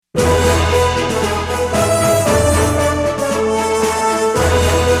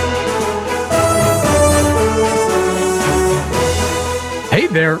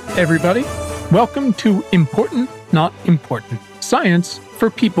everybody. Welcome to Important Not Important, science for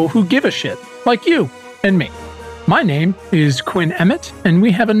people who give a shit, like you and me. My name is Quinn Emmett, and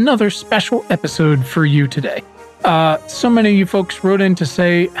we have another special episode for you today. So many of you folks wrote in to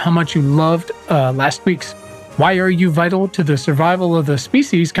say how much you loved last week's Why Are You Vital to the Survival of the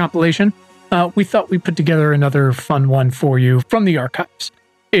Species compilation. We thought we'd put together another fun one for you from the archives.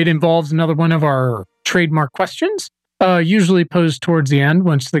 It involves another one of our trademark questions, usually posed towards the end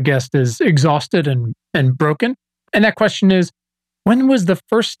once the guest is exhausted and broken. And that question is, when was the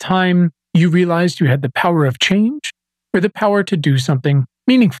first time you realized you had the power of change or the power to do something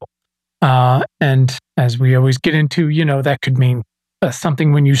meaningful? And as we always get into, that could mean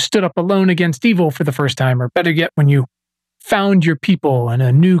something when you stood up alone against evil for the first time, or better yet, when you found your people in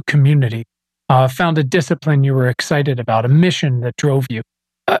a new community, found a discipline you were excited about, a mission that drove you.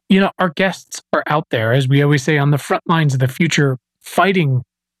 Our guests are out there, as we always say, on the front lines of the future, fighting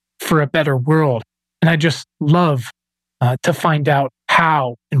for a better world. And I just love to find out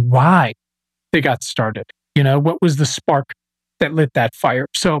how and why they got started. What was the spark that lit that fire?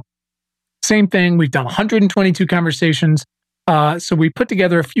 So same thing, we've done 122 conversations. So we put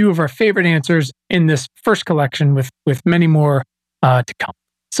together a few of our favorite answers in this first collection with many more to come.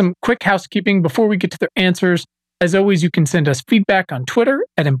 Some quick housekeeping before we get to their answers. As always, you can send us feedback on Twitter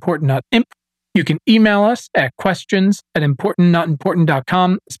at important.imp. You can email us at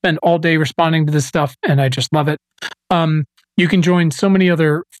questions@importantnotimportant.com. Spend all day responding to this stuff, and I just love it. You can join so many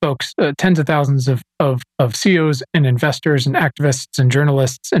other folks, tens of thousands of CEOs and investors and activists and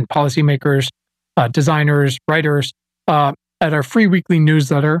journalists and policymakers, designers, writers, at our free weekly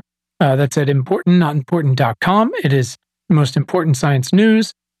newsletter. That's at importantnotimportant.com. It is the most important science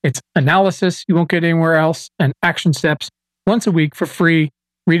news. It's analysis you won't get anywhere else, and action steps once a week for free.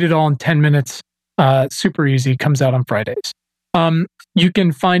 Read it all in 10 minutes. Super easy. Comes out on Fridays. You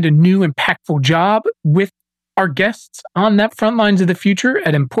can find a new impactful job with our guests on that front lines of the future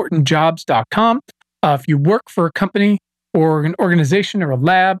at importantjobs.com. If you work for a company or an organization or a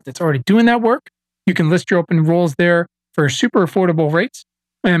lab that's already doing that work, you can list your open roles there for super affordable rates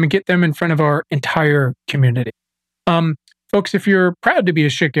and get them in front of our entire community. Folks, if you're proud to be a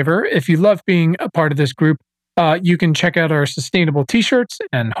shit giver, if you love being a part of this group, you can check out our sustainable t-shirts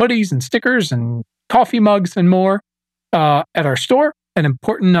and hoodies and stickers and coffee mugs and more at our store at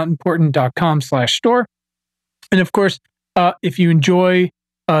importantnotimportant.com/store. And of course, if you enjoy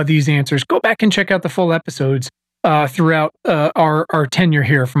these answers, go back and check out the full episodes throughout our tenure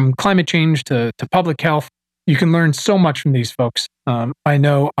here, from climate change to public health. You can learn so much from these folks. I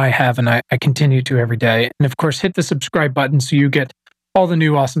know I have, and I continue to every day. And of course, hit the subscribe button so you get all the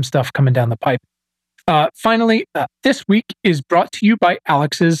new awesome stuff coming down the pipe. Finally, this week is brought to you by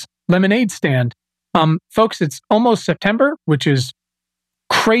Alex's Lemonade Stand. Folks, it's almost September, which is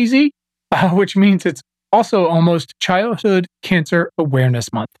crazy, which means it's also almost Childhood Cancer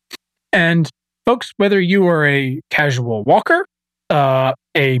Awareness Month. And folks, whether you are a casual walker, a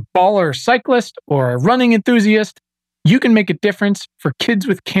baller cyclist, or a running enthusiast, you can make a difference for kids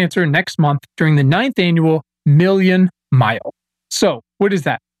with cancer next month during the 9th annual Million Mile. So what is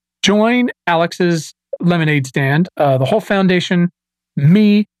that? Join Alex's Lemonade Stand, the whole foundation,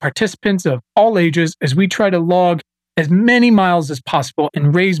 me, participants of all ages, as we try to log as many miles as possible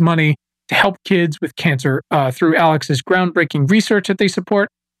and raise money to help kids with cancer through Alex's groundbreaking research that they support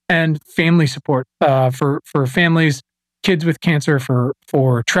and family support for families, kids with cancer, for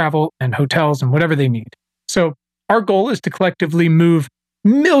travel and hotels and whatever they need. So our goal is to collectively move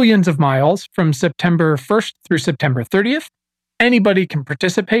millions of miles from September 1st through September 30th. Anybody can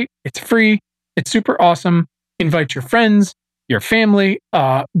participate. It's free. It's super awesome. Invite your friends, your family,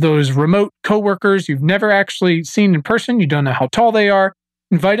 those remote coworkers you've never actually seen in person. You don't know how tall they are.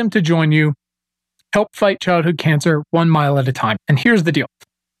 Invite them to join you. Help fight childhood cancer 1 mile at a time. And here's the deal.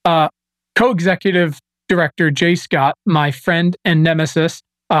 Co-executive director Jay Scott, my friend and nemesis,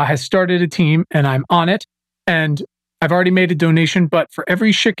 has started a team, and I'm on it. And I've already made a donation, but for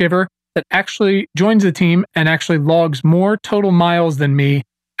every shit giver that actually joins the team and actually logs more total miles than me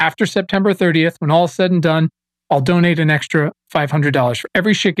after September 30th, when all is said and done, I'll donate an extra $500 for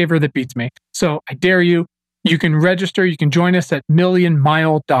every shit giver that beats me. So I dare you. You can register. You can join us at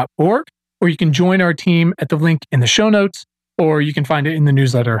millionmile.org, or you can join our team at the link in the show notes, or you can find it in the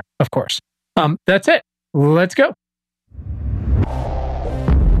newsletter, of course. That's it. Let's go.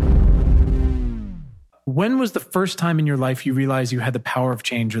 When was the first time in your life you realized you had the power of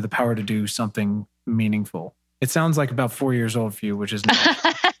change or the power to do something meaningful? It sounds like about 4 years old for you, which is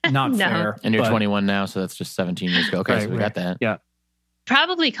not No. fair. And you're 21 now, so that's just 17 years ago. Okay, Right, so we right. got that. Yeah.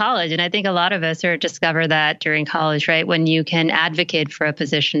 Probably college. And I think a lot of us discover that during college, right? When you can advocate for a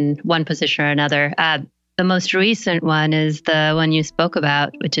position, one position or another. The most recent one is the one you spoke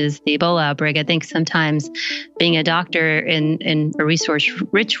about, which is the Ebola outbreak. I think sometimes being a doctor in a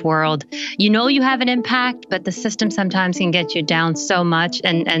resource-rich world, you have an impact, but the system sometimes can get you down so much.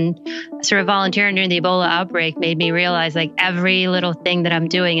 And sort of volunteering during the Ebola outbreak made me realize like every little thing that I'm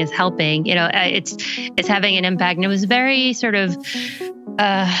doing is helping. It's having an impact. And it was very sort of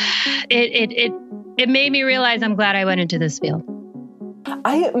it made me realize I'm glad I went into this field.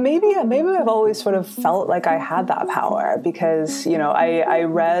 Maybe I've always sort of felt like I had that power because, I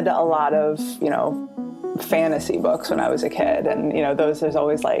read a lot of, fantasy books when I was a kid. And, there's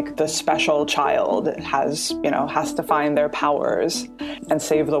always like the special child has to find their powers and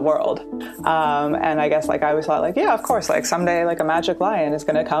save the world. And I guess like I always thought like, yeah, of course, like someday like a magic lion is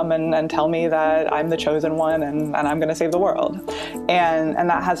going to come and tell me that I'm the chosen one and I'm going to save the world. And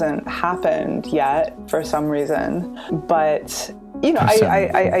that hasn't happened yet for some reason. But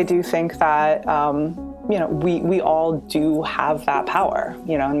I do think that, we all do have that power,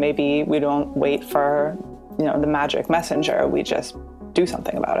 and maybe we don't wait for, the magic messenger. We just do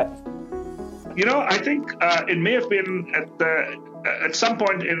something about it. I think it may have been at some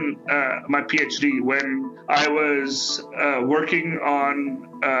point in my PhD when I was working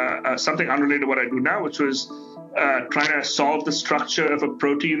on something unrelated to what I do now, which was trying to solve the structure of a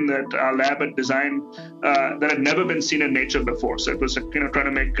protein that our lab had designed that had never been seen in nature before. So it was, trying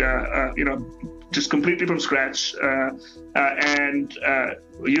to make, just completely from scratch, and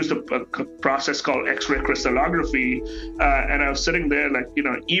we used a process called X-ray crystallography. And I was sitting there like,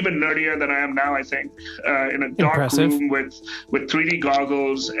 even nerdier than I am now, I think, in a dark room with 3D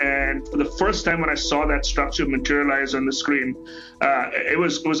goggles. And for the first time when I saw that structure materialize on the screen, it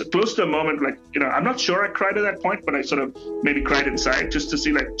was close to a moment like, I'm not sure I cried at that point, but I sort of maybe cried inside just to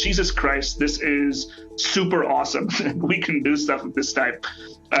see like, Jesus Christ, this is super awesome. We can do stuff of this type.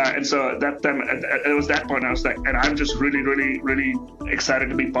 And so that time, it was that point I was like, and I'm just really, really, really excited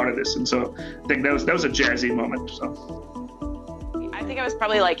to be part of this. And so I think that was a jazzy moment. So I think I was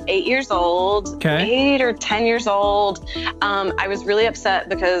probably like 8 years old, 8 or 10 years old. I was really upset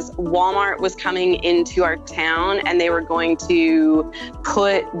because Walmart was coming into our town and they were going to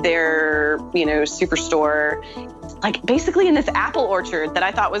put their, superstore like basically in this apple orchard that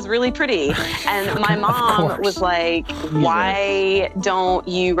I thought was really pretty. And my mom was like, why don't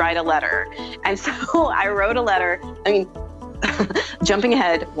you write a letter? And so I wrote a letter. I mean, jumping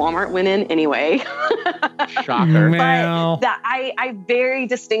ahead, Walmart went in anyway. Shocker. But that I very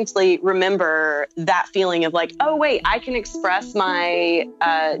distinctly remember that feeling of like, oh wait, I can express my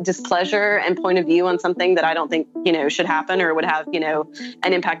displeasure and point of view on something that I don't think, should happen or would have,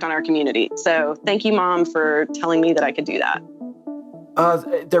 an impact on our community. So thank you, Mom, for telling me that I could do that.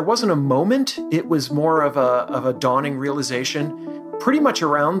 There wasn't a moment. It was more of a dawning realization pretty much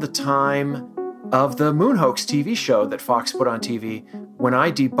around the time of the Moon Hoax TV show that Fox put on TV. When I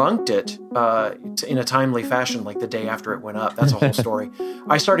debunked it in a timely fashion, like the day after it went up, that's a whole story.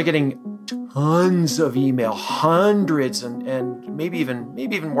 I started getting tons of email, hundreds and maybe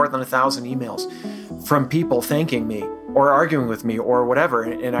even more than 1,000 emails from people thanking me or arguing with me or whatever.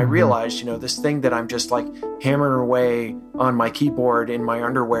 And I realized, this thing that I'm just like hammering away on my keyboard in my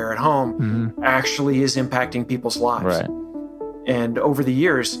underwear at home actually is impacting people's lives. Right. And over the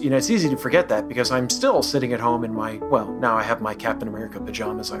years, it's easy to forget that because I'm still sitting at home in now I have my Captain America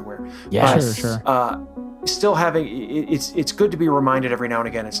pajamas I wear. Yeah, sure. Still having, it's good to be reminded every now and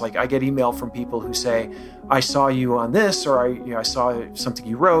again. It's like I get email from people who say, I saw you on this, or I saw something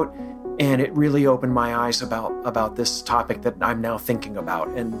you wrote, and it really opened my eyes about this topic that I'm now thinking about,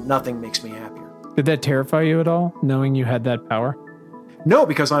 and nothing makes me happier. Did that terrify you at all, knowing you had that power? No,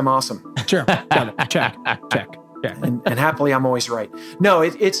 because I'm awesome. Sure. Got it. Check. Yeah. And happily, I'm always right. No,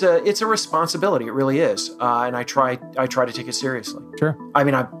 it's a responsibility. It really is, and I try to take it seriously. Sure. I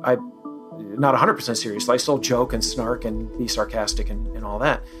mean, I not 100% serious. I still joke and snark and be sarcastic and all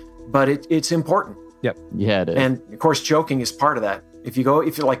that, but it's important. Yep. Yeah, it is. And of course, joking is part of that. If you go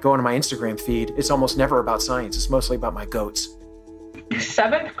into my Instagram feed, it's almost never about science. It's mostly about my goats.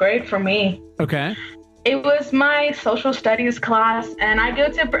 7th grade for me. Okay. It was my social studies class, and I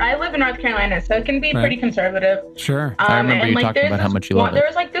live in North Carolina, so it can be pretty conservative. Sure. I remember you talking about how much you love it. There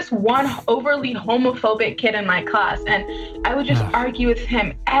was like this one overly homophobic kid in my class, and I would just argue with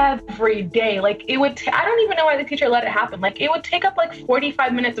him every day. Like it would, I don't even know why the teacher let it happen. Like it would take up like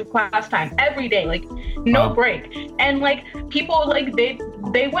 45 minutes of class time every day, like no break. And like people, like they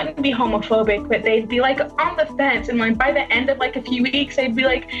wouldn't be homophobic, but they'd be like on the fence. And like by the end of like a few weeks, they'd be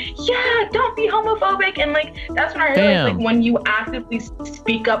like, yeah, don't be homophobic. like, and like, that's when I realized, like, when you actively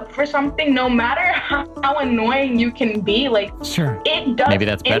speak up for something, no matter how annoying you can be, like, it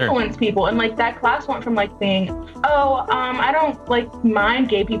does influence people. And like, that class went from like being, I don't like mind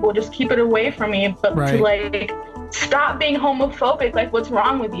gay people, just keep it away from me, but to like, stop being homophobic, like, what's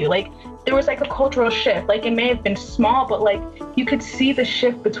wrong with you? Like, there was like a cultural shift. Like, it may have been small, but like, you could see the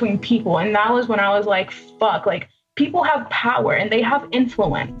shift between people. And that was when I was like, fuck, like, people have power and they have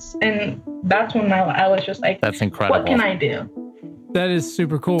influence. And that's when I was just like, that's incredible. What can I do? That is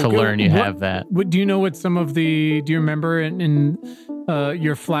super cool. To learn you have that. Do you know what some of do you remember in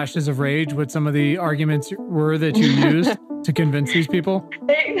your flashes of rage, what some of the arguments were that you used to convince these people?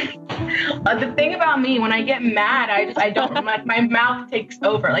 The thing about me, when I get mad, I don't, like, my mouth takes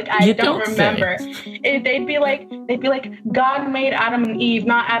over. Like, I don't remember. They'd be like, God made Adam and Eve,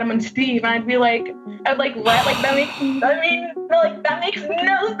 not Adam and Steve. And I'd be like, what? Like, that makes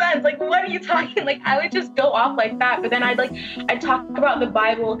no sense. Like, what are you talking? Like, I would just go off like that. But then I'd talk about the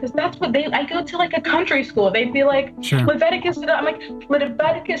Bible, because that's what I go to like a country school. They'd be like, Leviticus, I'm like,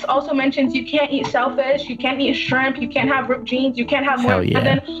 Leviticus also mentions you can't eat shellfish, you can't eat shrimp, you can't have ripped jeans, you can't have more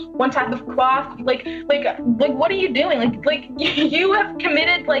than one type of cloth. Like, what are you doing? Like, you have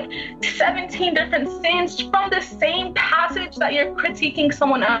committed like 17 different sins from the same passage that you're critiquing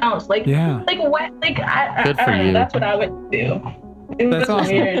someone else. Like, what? Like, good for you. That's what I would do. That's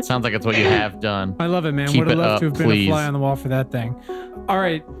awesome. It sounds like it's what you have done. I love it, man. Keep Would have loved to have been please. a fly on the wall for that thing. All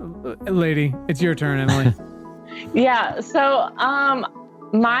right, lady, it's your turn, Emily. Yeah. So,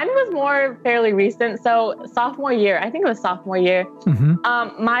 mine was more fairly recent. So sophomore year, I think it was sophomore year.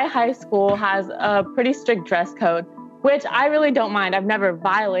 Mm-hmm. My high school has a pretty strict dress code, which I really don't mind. I've never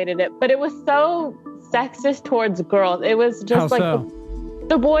violated it, but it was so sexist towards girls. It was just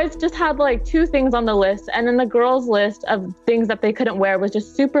the boys just had like 2 things on the list, and then the girls' list of things that they couldn't wear was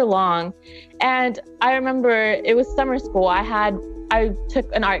just super long. And I remember it was summer school. I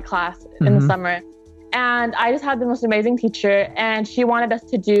took an art class in the summer. And I just had the most amazing teacher, and she wanted us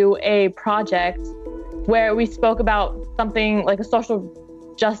to do a project where we spoke about something like a social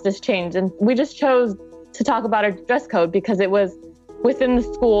justice change. And we just chose to talk about our dress code because it was within the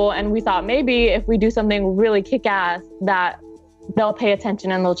school. And we thought maybe if we do something really kick-ass, that they'll pay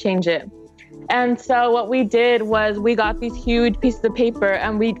attention and they'll change it. And so what we did was we got these huge pieces of paper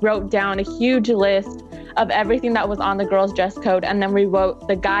and we wrote down a huge list of everything that was on the girls' dress code. And then we wrote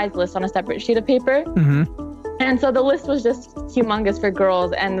the guys' list on a separate sheet of paper. Mm-hmm. And so the list was just humongous for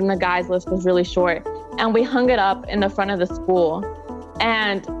girls, and then the guys' list was really short. And we hung it up in the front of the school.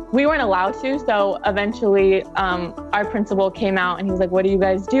 And we weren't allowed to. So eventually our principal came out and he was like, what are you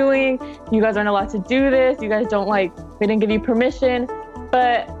guys doing? You guys aren't allowed to do this. You guys we didn't give you permission.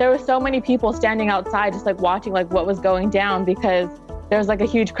 But there were so many people standing outside just like watching like what was going down, because there was like a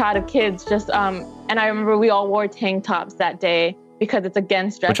huge crowd of kids just, and I remember we all wore tank tops that day because it's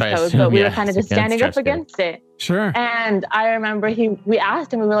against dress code, but we were kind of just standing up against it. Sure. And I remember we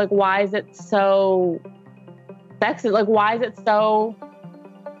asked him, we were like, why is it so sexist? Like, why is it so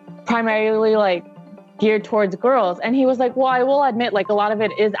primarily like geared towards girls? And he was like, well, I will admit, like, a lot of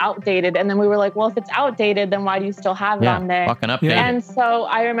it is outdated. And then we were like, well, if it's outdated, then why do you still have it on there? Fucking updated. And so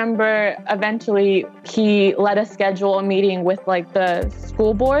I remember eventually he let us schedule a meeting with like the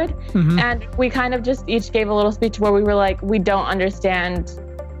school board. Mm-hmm. And we kind of just each gave a little speech where we were like, we don't understand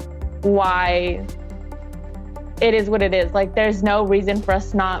why it is what it is. Like, there's no reason for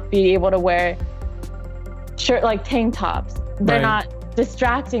us not be able to wear like tank tops. They're not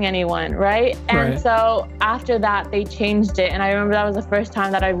distracting anyone, right? And so after that, they changed it. And I remember that was the first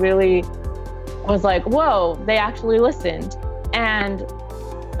time that I really was like, whoa, they actually listened. And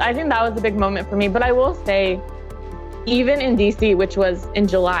I think that was a big moment for me. But I will say, even in DC, which was in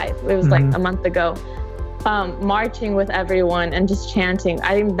July, it was like a month ago, marching with everyone and just chanting,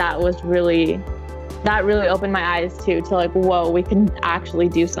 I think that really opened my eyes to like, whoa, we can actually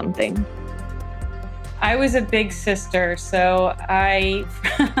do something. I was a big sister, so I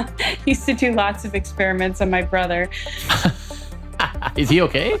used to do lots of experiments on my brother. Is he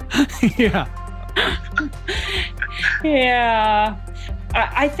okay? Yeah. Yeah.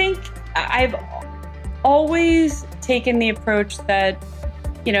 I think I've always taken the approach that,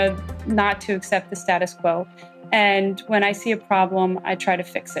 not to accept the status quo. And when I see a problem, I try to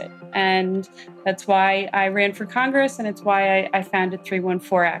fix it. And that's why I ran for Congress, and it's why I founded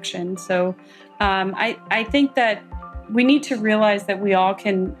 314 Action. So I think that we need to realize that we all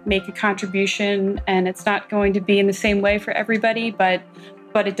can make a contribution, and it's not going to be in the same way for everybody, but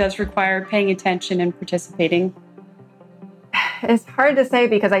it does require paying attention and participating. It's hard to say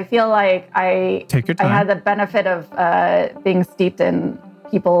because I feel like I had the benefit of being steeped in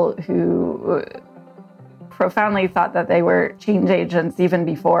people who profoundly thought that they were change agents even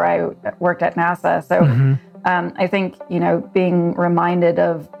before I worked at NASA. So I think, being reminded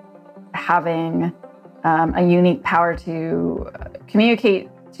of having a unique power to communicate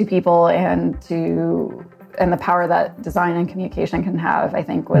to people and the power that design and communication can have, I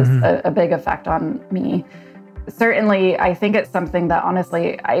think was a big effect on me. Certainly, I think it's something that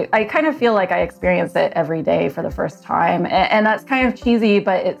honestly, I kind of feel like I experience it every day for the first time. And that's kind of cheesy,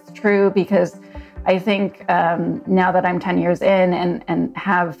 but it's true because I think now that I'm 10 years in and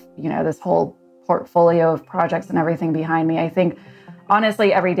have, this whole portfolio of projects and everything behind me, I think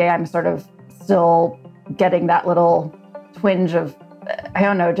honestly, every day I'm sort of still getting that little twinge of, I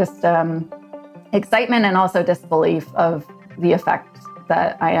don't know, just excitement and also disbelief of the effect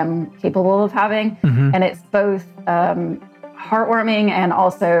that I am capable of having. And it's both heartwarming and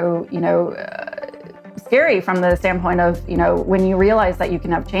also, scary from the standpoint of, when you realize that you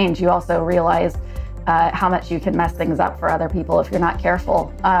can have change, you also realize how much you can mess things up for other people if you're not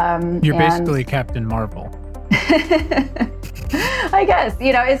careful. You're basically Captain Marvel. I guess,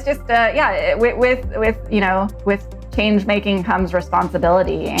 it's just, with change making comes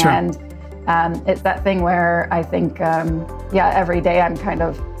responsibility. And it's that thing where I think, every day I'm kind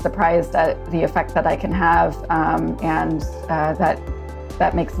of surprised at the effect that I can have. And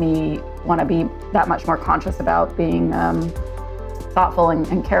that makes me want to be that much more conscious about being thoughtful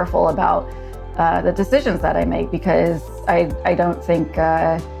and careful about the decisions that I make, because I don't think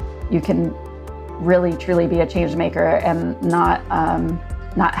you can really truly be a change maker and not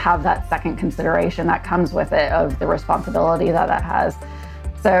have that second consideration that comes with it of the responsibility that has.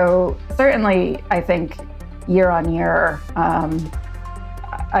 So certainly, I think year on year,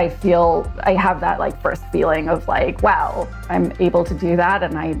 I feel I have that first feeling of wow, I'm able to do that,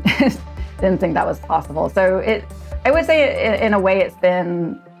 and I didn't think that was possible. So I would say in a way it's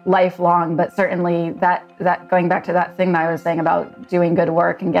been lifelong, but certainly that going back to that thing that I was saying about doing good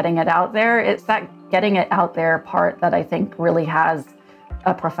work and getting it out there, it's that getting it out there part that I think really has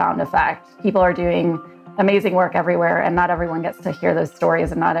a profound effect. People are doing amazing work everywhere, and not everyone gets to hear those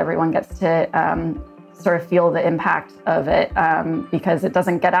stories, and not everyone gets to sort of feel the impact of it because it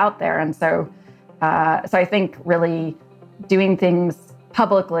doesn't get out there. And so I think really doing things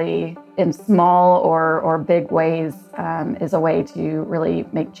publicly in small or big ways is a way to really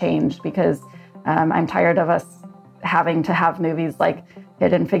make change, because I'm tired of us having to have movies like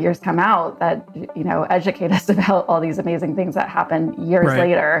Hidden Figures come out that educate us about all these amazing things that happen years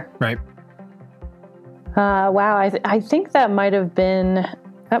later. Right. Wow, I think that might have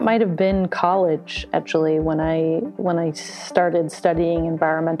been college, actually, when I started studying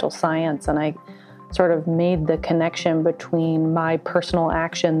environmental science, and I sort of made the connection between my personal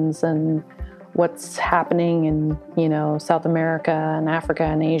actions and what's happening in South America and Africa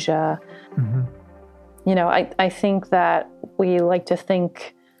and Asia. I think that we like to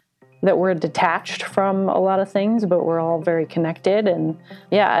think that we're detached from a lot of things, but we're all very connected. And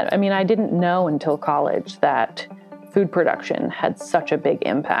I didn't know until college that food production had such a big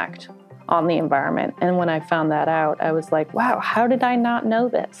impact on the environment. And when I found that out, I was like, wow, how did I not know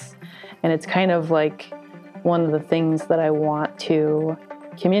this? And it's kind of like one of the things that I want to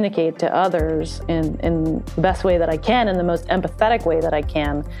communicate to others in the best way that I can, in the most empathetic way that I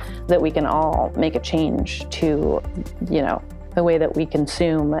can, that we can all make a change to, the way that we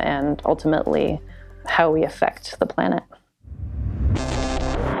consume and ultimately how we affect the planet.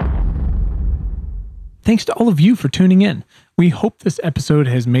 Thanks to all of you for tuning in. We hope this episode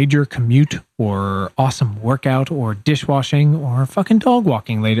has made your commute or awesome workout or dishwashing or fucking dog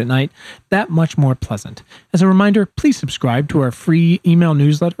walking late at night that much more pleasant. As a reminder, please subscribe to our free email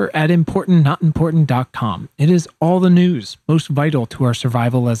newsletter at importantnotimportant.com. It is all the news most vital to our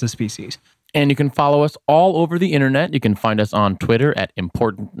survival as a species. And you can follow us all over the internet. You can find us on Twitter at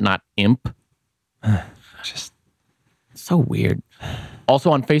importantnotimp. Just so weird.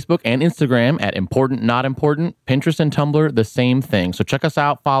 Also on Facebook and Instagram at Important Not Important. Pinterest and Tumblr, the same thing. So check us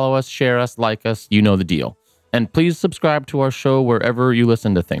out, follow us, share us, like us. You know the deal. And please subscribe to our show wherever you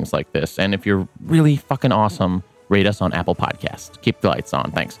listen to things like this. And if you're really fucking awesome, rate us on Apple Podcasts. Keep the lights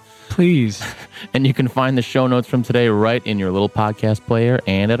on. Thanks. Please. And you can find the show notes from today right in your little podcast player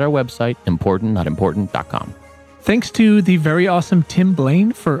and at our website, importantnotimportant.com. Thanks to the very awesome Tim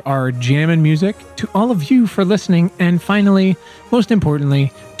Blaine for our jammin' music, to all of you for listening, and finally, most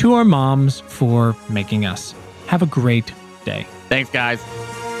importantly, to our moms for making us. Have a great day. Thanks, guys.